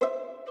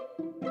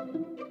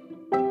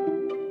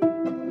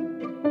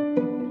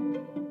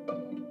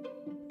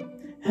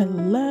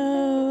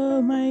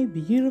Hello, my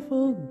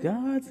beautiful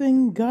gods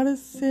and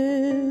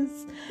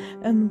goddesses,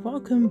 and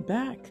welcome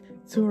back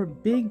to our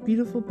big,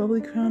 beautiful,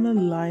 bubbly crown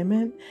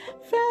alignment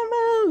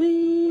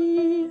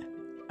family.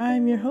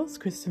 I'm your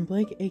host, Kristen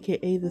Blake,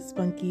 aka the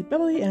Spunky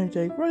Bubbly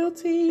Energetic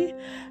Royalty.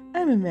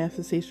 I'm a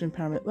manifestation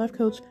empowerment life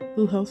coach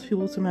who helps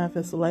people to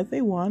manifest the life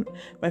they want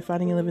by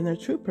finding and living their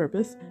true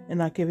purpose and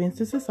not giving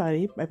into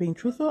society by being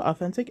truthful,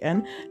 authentic,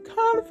 and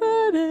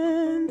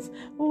confident.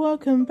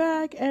 Welcome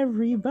back,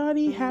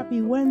 everybody.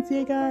 Happy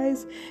Wednesday,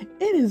 guys.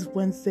 It is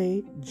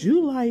Wednesday,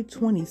 July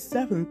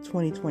 27th,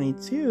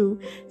 2022.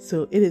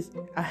 So it is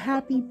a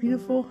happy,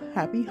 beautiful,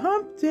 happy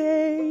hump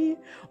day.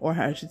 Or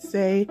I should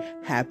say,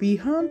 happy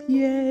hump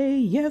yay.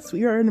 Yes,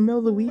 we are in the middle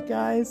of the week,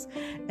 guys.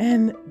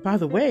 And by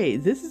the way,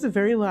 this is the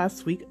very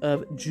last week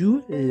of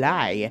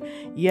July.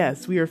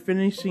 Yes, we are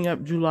finishing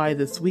up July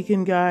this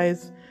weekend,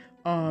 guys.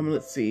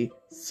 Let's see.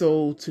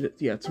 So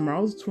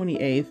tomorrow's the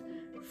 28th,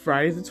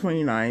 Friday's the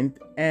 29th,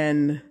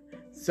 and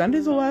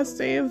Sunday's the last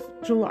day of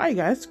July,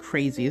 guys.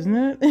 Crazy,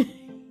 isn't it?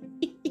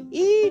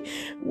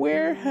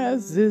 Where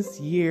has this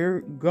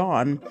year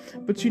gone?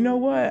 But you know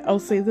what? I'll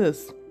say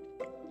this.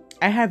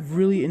 I have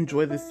really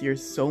enjoyed this year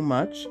so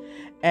much,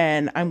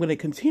 and I'm going to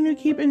continue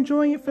to keep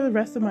enjoying it for the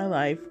rest of my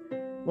life.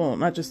 Well,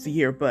 not just a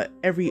year, but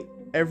every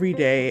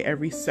day,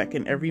 every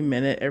second, every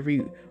minute,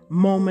 every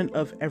moment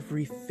of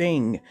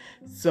everything.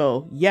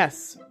 So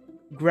yes,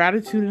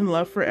 gratitude and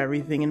love for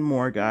everything and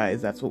more,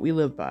 guys. That's what we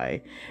live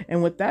by.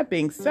 And with that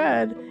being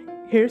said,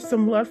 here's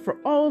some love for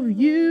all of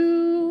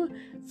you.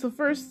 So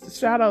first,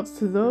 shout outs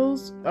to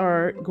those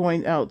are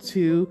going out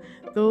to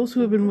those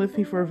who have been with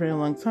me for a very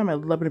long time. I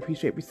love and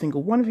appreciate every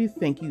single one of you.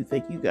 Thank you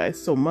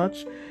guys so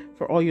much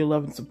for all your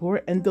love and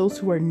support. And those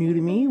who are new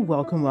to me,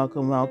 welcome.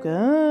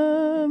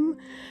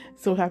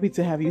 So happy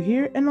to have you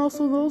here. And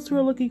also those who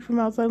are looking from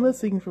outside,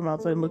 listening from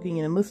outside, looking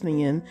in and listening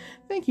in,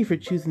 thank you for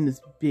choosing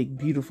this big,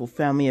 beautiful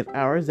family of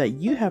ours that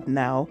you have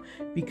now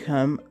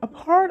become a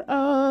part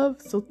of.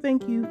 So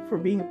thank you for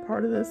being a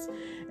part of this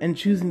and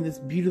choosing this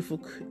beautiful,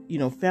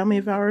 family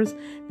of ours,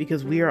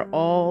 because we are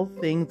all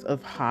things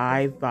of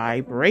high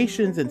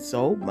vibrations and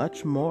so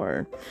much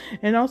more.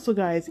 And also,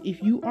 guys,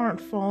 if you aren't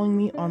following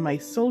me on my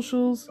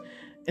socials,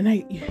 and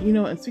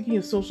and speaking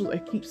of socials, I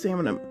keep saying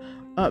I'm going to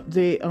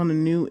update on the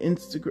new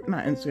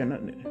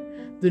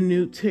the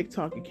new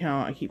TikTok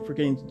account. I keep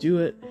forgetting to do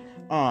it.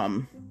 I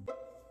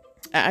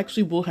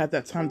actually will have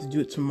that time to do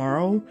it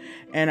tomorrow,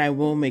 and I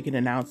will make an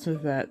announcement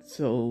of that,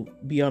 so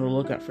be on the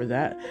lookout for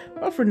that.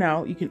 But for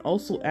now, you can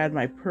also add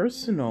my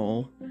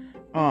personal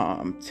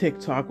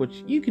TikTok,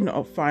 which you can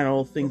find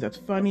all things that's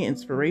funny,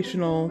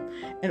 inspirational,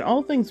 and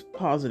all things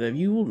positive.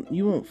 You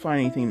won't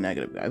find anything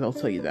negative, guys. I'll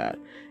tell you that.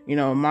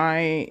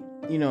 My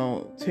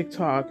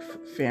TikTok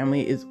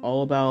family is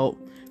all about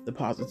the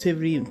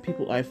positivity, and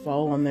people I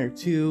follow on there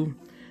too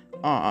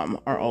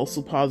are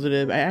also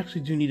positive. I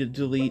actually do need to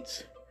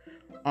delete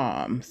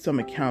some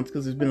accounts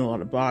because there's been a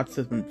lot of bots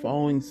that's been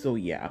following, so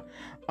yeah.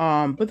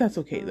 But that's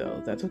okay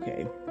though. That's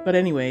okay. But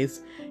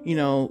anyways,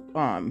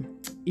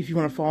 if you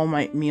want to follow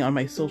me on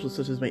my socials,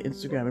 such as my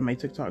Instagram and my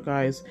TikTok,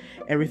 guys,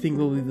 everything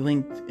will be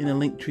linked in a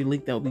Linktree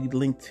link that will be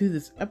linked to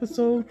this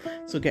episode.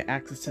 So get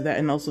access to that.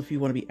 And also, if you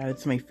want to be added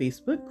to my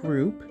Facebook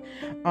group,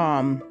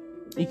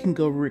 you can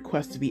go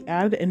request to be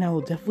added, and I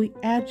will definitely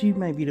add you,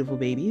 my beautiful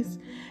babies.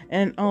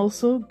 And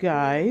also,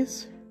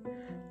 guys,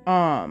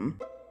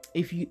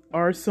 if you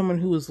are someone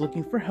who is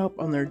looking for help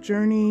on their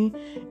journey,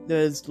 that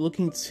is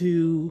looking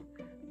to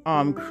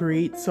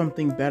create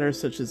something better,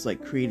 such as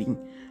like creating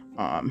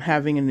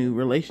having a new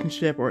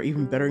relationship, or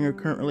even bettering your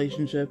current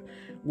relationship,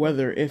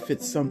 whether if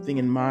it's something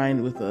in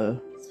mind with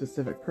a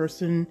specific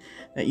person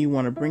that you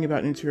want to bring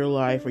about into your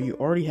life, or you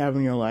already have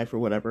in your life, or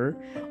whatever,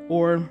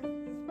 or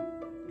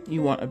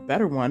you want a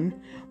better one,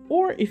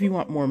 or if you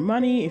want more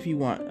money, if you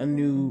want a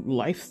new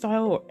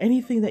lifestyle, or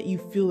anything that you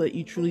feel that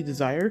you truly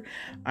desire,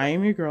 I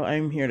am your girl. I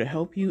am here to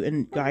help you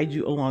and guide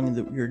you along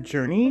your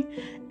journey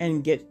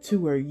and get to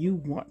where you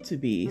want to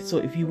be. So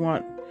if you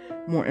want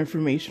more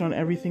information on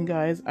everything,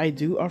 guys, I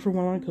do offer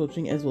one-on-one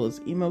coaching as well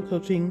as email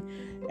coaching,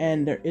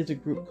 and there is a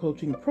group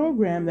coaching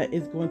program that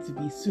is going to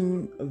be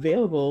soon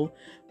available.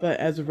 But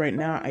as of right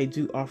now, I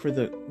do offer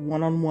the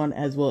one-on-one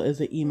as well as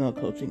the email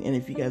coaching. And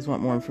if you guys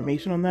want more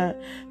information on that,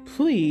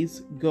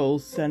 please go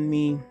send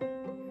me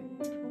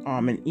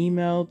an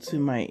email to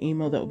my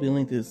email that will be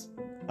linked to this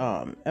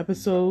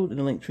episode in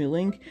the Linktree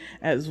link,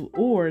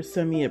 or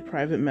send me a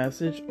private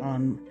message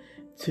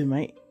to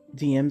my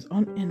DMs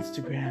on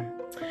Instagram.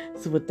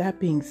 So with that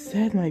being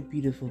said, my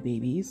beautiful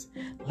babies,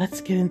 let's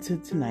get into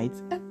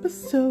tonight's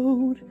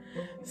episode.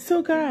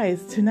 So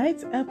guys,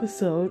 tonight's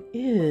episode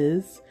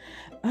is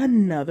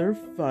another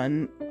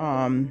fun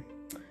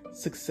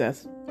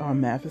success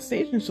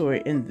manifestation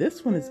story, and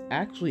this one is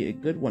actually a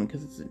good one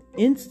because it's an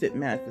instant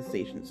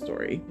manifestation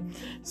story.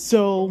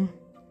 So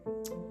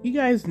you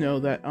guys know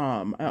that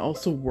I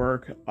also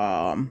work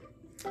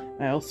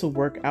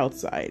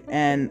outside,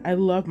 and I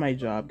love my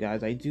job,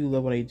 guys. I do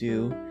love what I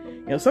do.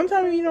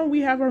 Sometimes, we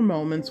have our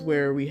moments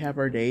where we have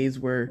our days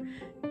where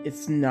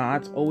it's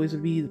not always to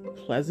be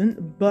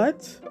pleasant,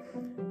 but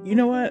you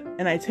know what?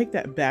 And I take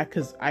that back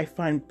because I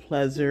find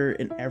pleasure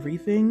in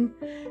everything.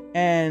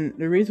 And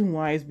the reason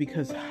why is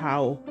because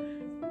how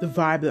the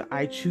vibe that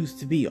I choose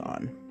to be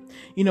on.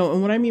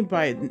 And what I mean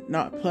by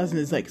not pleasant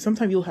is like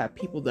sometimes you'll have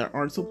people that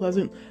aren't so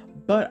pleasant,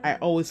 but I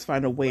always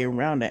find a way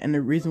around it. And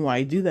the reason why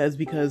I do that is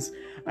because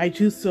I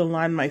choose to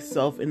align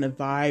myself in a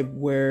vibe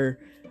where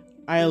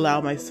I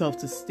allow myself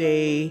to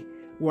stay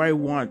where I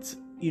want,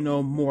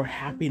 more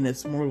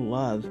happiness, more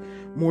love,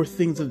 more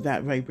things of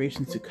that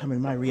vibration to come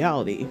in my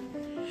reality.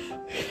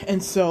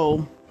 And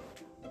so,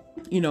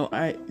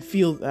 I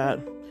feel that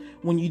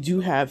when you do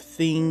have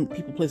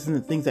people, places,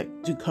 and things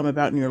that do come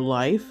about in your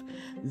life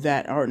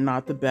that are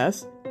not the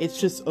best, it's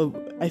just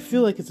I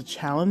feel like it's a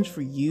challenge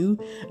for you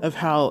of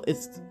how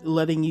it's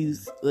letting you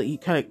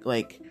kind of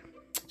like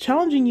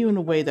challenging you in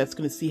a way that's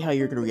going to see how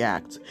you're going to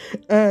react.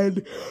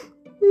 And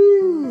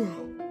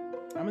I'm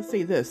going to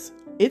say this,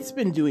 it's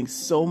been doing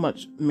so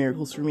much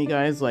miracles for me,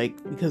 guys,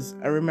 because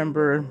I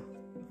remember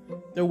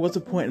there was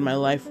a point in my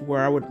life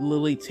where I would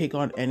literally take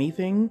on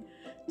anything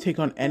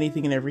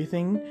and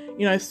everything.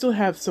 I still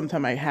have,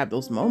 sometimes I have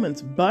those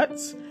moments, but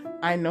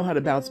I know how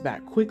to bounce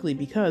back quickly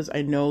because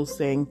I know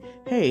saying,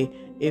 hey,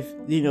 if,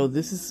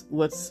 this is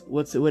what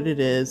it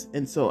is.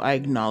 And so I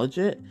acknowledge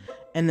it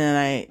and then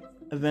I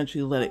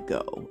eventually let it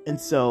go. And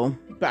so,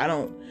 but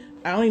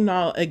I only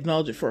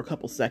acknowledge it for a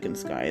couple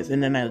seconds, guys.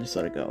 And then I just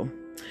let it go.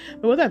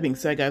 But with that being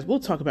said, guys, we'll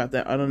talk about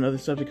that on another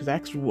subject because I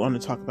actually want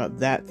to talk about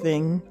that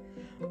thing.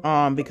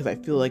 Because I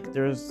feel like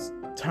there's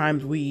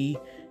times we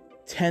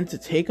tend to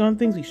take on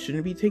things we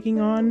shouldn't be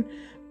taking on,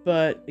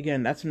 but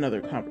again, that's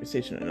another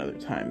conversation another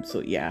time.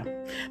 So yeah,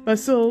 but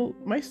so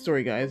my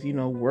story, guys,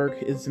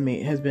 work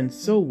has been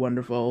so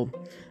wonderful.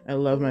 I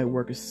love my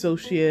work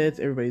associates,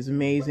 everybody's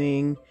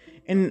amazing.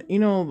 And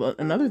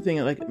another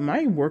thing, like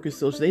my work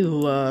associates, they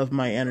love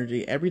my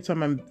energy. Every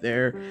time I'm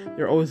there,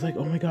 they're always like,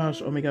 oh my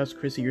gosh,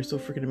 Chrissy, you're so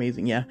freaking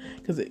amazing. Yeah,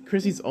 because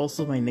Chrissy's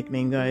also my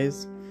nickname,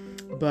 guys,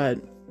 but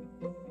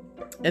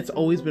it's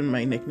always been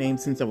my nickname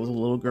since I was a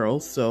little girl.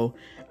 So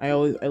I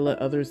let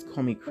others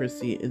call me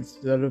Chrissy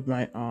instead of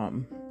my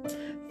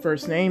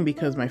first name,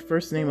 because my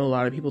first name, a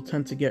lot of people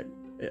tend to get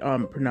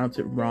pronounce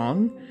it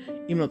wrong,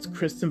 even though it's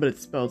Kristen, but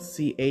it's spelled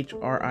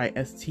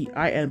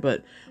Christin.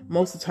 But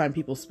most of the time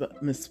people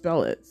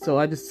misspell it. So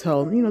I just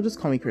tell them, just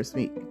call me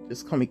Chrissy,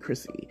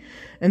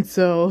 And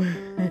so,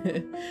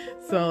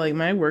 so like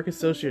my work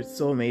associates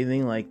so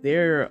amazing. Like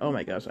they're, oh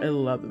my gosh, I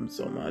love them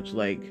so much.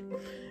 Like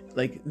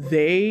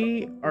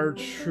they are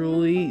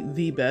truly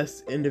the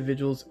best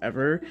individuals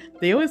ever.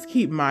 They always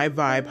keep my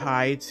vibe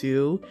high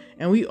too,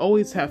 and we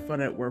always have fun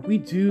at work. We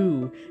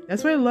do.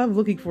 That's why I love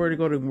looking forward to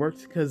go to work,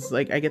 because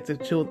like I get to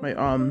chill with my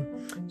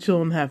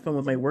chill and have fun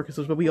with my work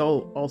associates. But we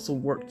all also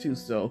work too,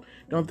 so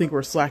don't think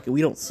we're slacking.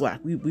 We don't slack.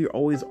 We're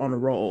always on a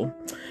roll.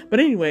 But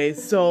anyway,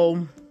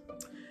 so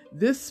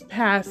this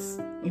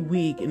past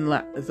week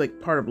it's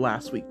like part of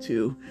last week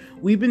too,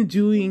 we've been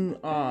doing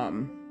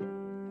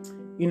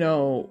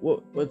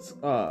what's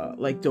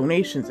like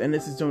donations, and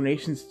this is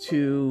donations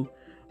to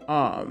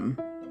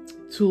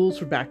tools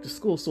for back to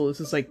school. So this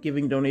is like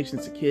giving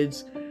donations to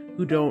kids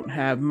who don't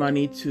have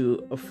money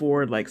to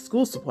afford like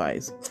school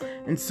supplies.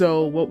 And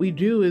so what we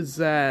do is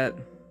that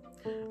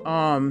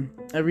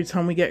every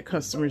time we get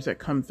customers that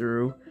come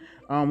through,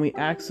 we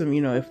ask them,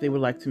 if they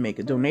would like to make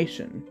a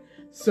donation.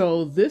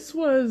 So this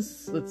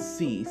was,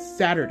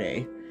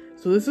 Saturday.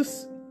 So it was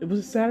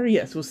a Saturday.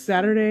 Yes, it was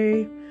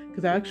Saturday.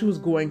 Because I actually was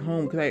going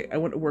home, because I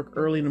went to work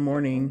early in the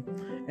morning,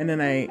 and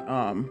then I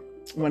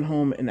went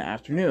home in the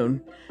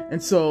afternoon. And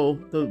so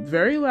the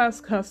very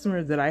last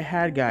customer that I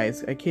had,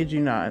 guys, I kid you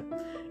not,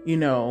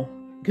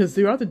 because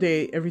throughout the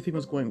day everything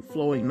was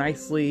flowing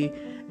nicely,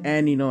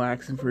 and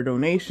asking for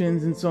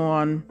donations and so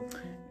on.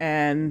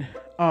 And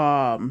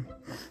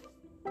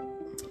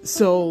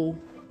so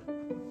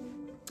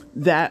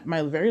that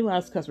my very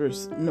last customer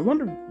is a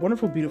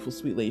wonderful, beautiful,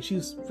 sweet lady. She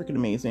was freaking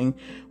amazing.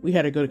 We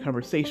had a good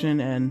conversation,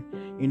 and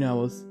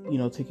was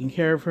taking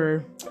care of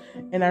her.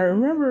 And I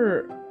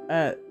remember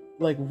at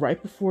like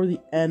right before the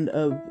end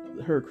of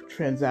her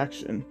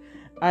transaction,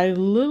 I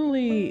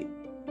literally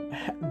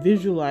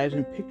visualized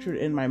and pictured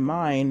in my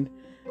mind,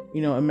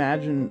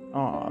 imagine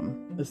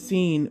a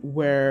scene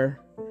where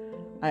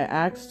I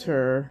asked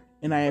her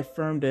and I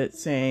affirmed it,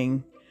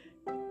 saying,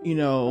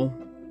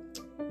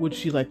 would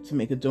she like to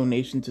make a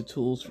donation to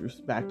tools for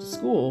back to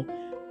school?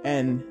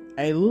 And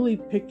I literally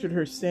pictured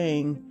her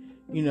saying,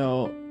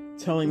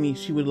 telling me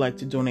she would like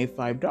to donate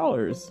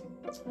 $5.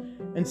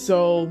 And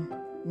so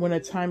when a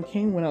time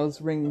came when I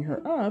was ringing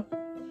her up,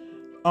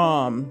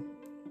 I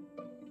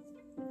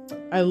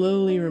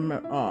literally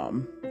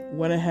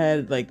went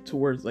ahead like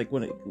towards like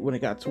when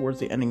it got towards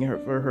the ending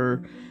of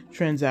her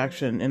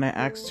transaction, and I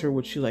asked her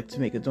would she like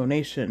to make a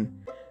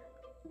donation.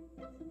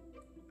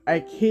 I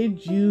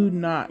kid you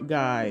not,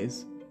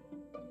 guys.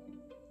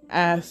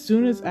 As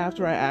soon as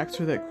after I asked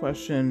her that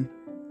question,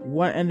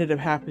 what ended up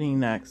happening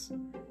next?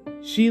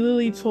 She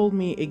literally told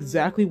me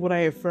exactly what I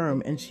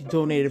affirmed, and she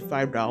donated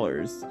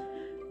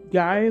 $5.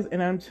 guys,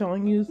 and I'm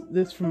telling you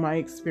this from my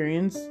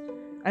experience,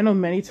 I know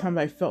many times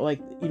I felt like,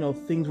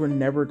 things were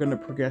never going to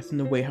progress in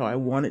the way how I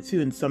want it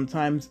to. And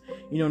sometimes,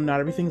 not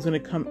everything's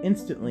going to come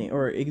instantly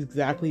or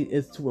exactly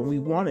as to when we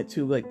want it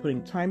to, like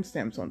putting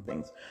timestamps on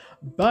things.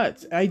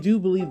 But I do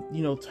believe,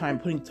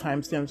 putting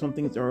timestamps on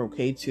things are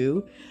okay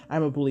too.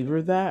 I'm a believer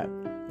of that.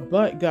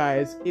 But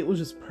guys, it was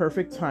just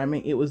perfect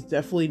timing. It was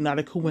definitely not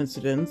a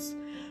coincidence.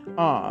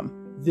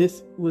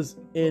 This was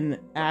it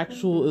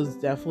was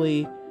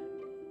definitely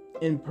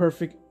in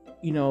perfect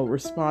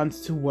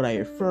response to what I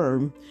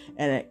affirmed,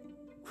 and it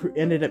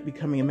ended up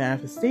becoming a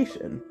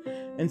manifestation.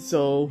 And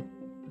so,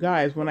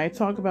 guys, when I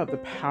talk about the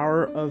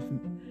power of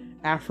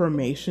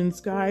affirmations,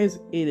 guys,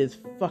 it is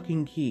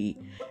fucking key.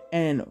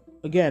 And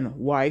again,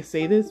 why I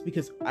say this,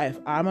 because if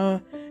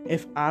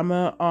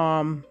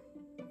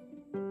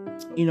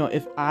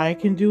I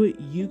can do it,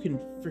 you can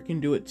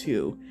freaking do it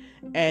too.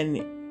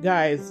 And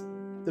guys,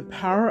 the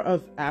power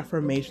of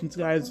affirmations,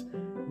 guys,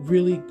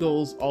 really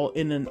goes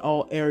in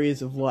all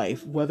areas of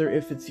life, whether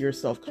if it's your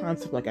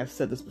self-concept, like I've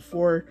said this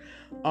before,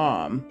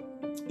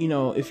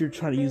 if you're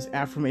trying to use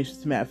affirmations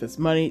to manifest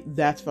money,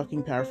 that's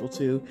fucking powerful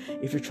too.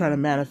 If you're trying to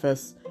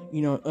manifest,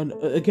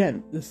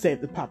 again,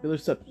 the popular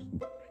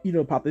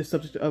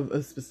subject of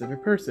a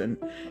specific person,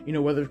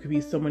 whether it could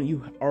be someone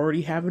you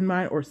already have in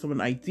mind or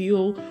someone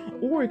ideal,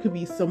 or it could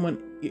be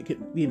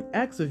an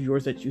ex of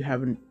yours that you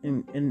have in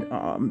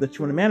that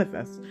you want to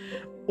manifest.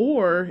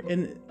 Or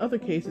in other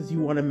cases, you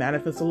want to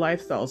manifest a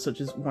lifestyle, such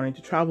as wanting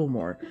to travel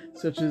more,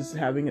 such as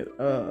having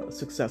a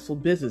successful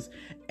business.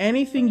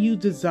 Anything you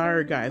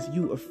desire, guys,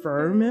 you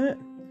affirm it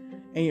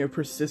and you're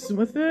persistent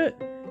with it,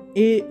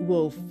 it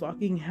will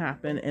fucking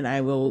happen. And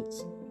I will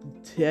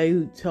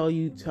tell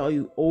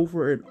you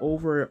over and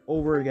over and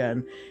over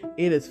again,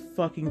 it is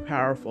fucking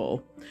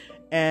powerful.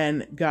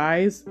 And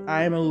guys,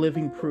 I am a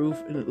living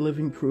proof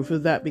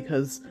of that,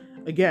 because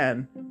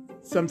again,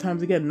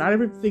 sometimes, not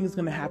everything is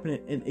going to happen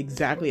in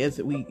exactly as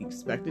we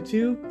expect it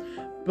to,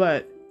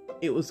 but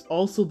it was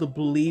also the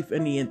belief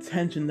and the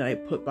intention that I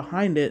put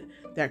behind it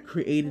that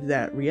created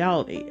that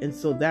reality. And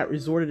so that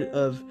resorted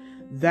of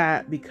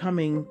that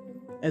becoming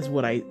as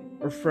what I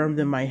affirmed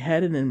in my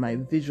head and in my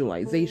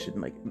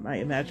visualization, like my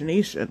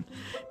imagination.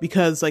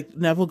 Because like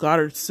Neville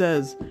Goddard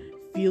says,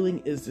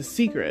 feeling is the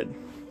secret.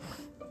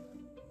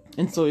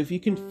 And so if you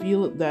can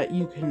feel it, that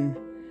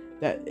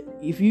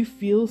if you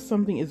feel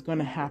something is going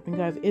to happen,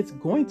 guys, it's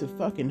going to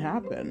fucking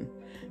happen.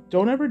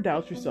 Don't ever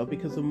doubt yourself,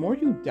 because the more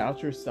you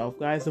doubt yourself,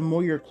 guys, the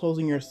more you're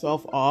closing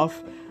yourself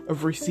off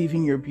of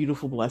receiving your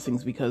beautiful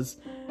blessings. Because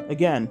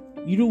again,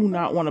 you do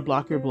not want to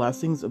block your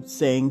blessings of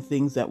saying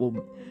things that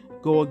will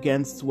go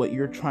against what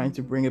you're trying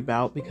to bring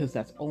about, because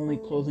that's only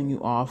closing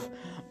you off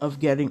of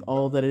getting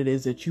all that it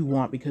is that you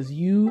want. Because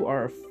you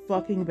are a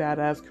fucking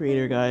badass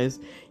creator, guys.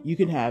 You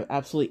can have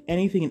absolutely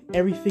anything and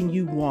everything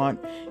you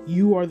want.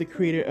 You are the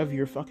creator of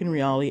your fucking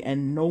reality,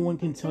 and no one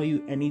can tell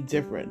you any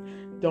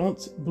different.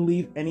 Don't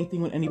believe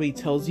anything when anybody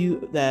tells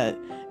you that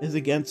is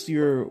against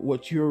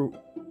what you're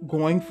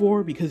going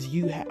for, because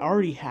you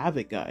already have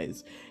it,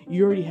 guys.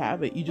 You already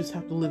have it. You just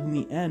have to live in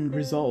the end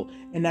result.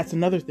 And that's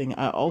another thing.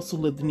 I also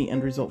lived in the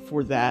end result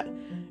for that,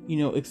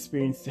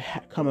 experience to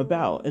come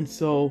about. And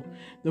so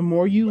the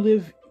more you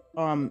live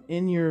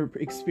in your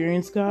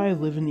experience, guys,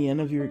 live in the end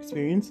of your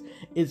experience,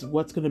 is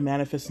what's going to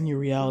manifest in your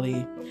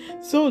reality.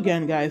 So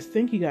again, guys,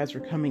 thank you guys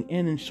for coming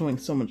in and showing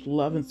so much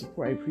love and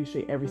support. I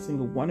appreciate every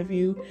single one of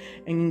you.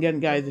 And again,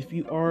 guys, if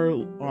you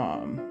aren't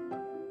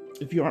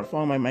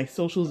following my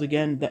socials,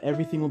 again, that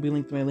everything will be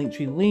linked to my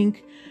Linktree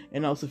link.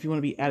 And also, if you want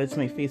to be added to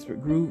my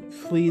Facebook group,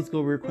 please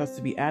go request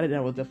to be added, and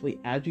I will definitely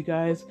add you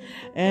guys.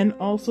 And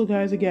also,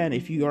 guys, again,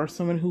 if you are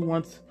someone who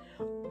wants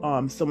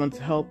someone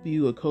to help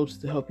you, a coach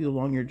to help you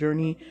along your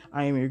journey,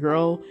 I am your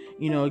girl.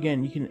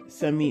 Again, you can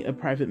send me a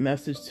private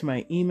message to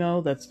my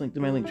email that's linked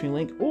to my Linktree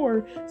link,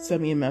 or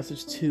send me a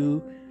message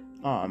to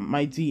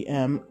my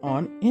DM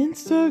on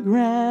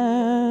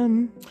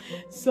Instagram.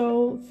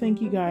 So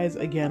thank you guys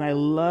again. I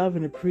love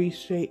and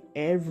appreciate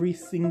every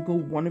single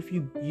one of you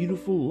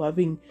beautiful,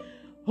 loving,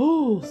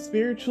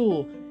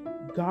 spiritual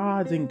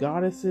gods and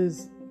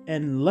goddesses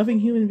and loving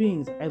human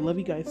beings. I love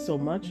you guys so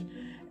much,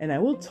 and I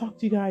will talk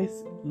to you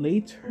guys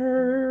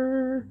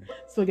later.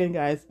 So again,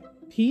 guys,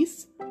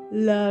 peace,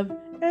 love,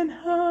 and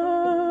hugs.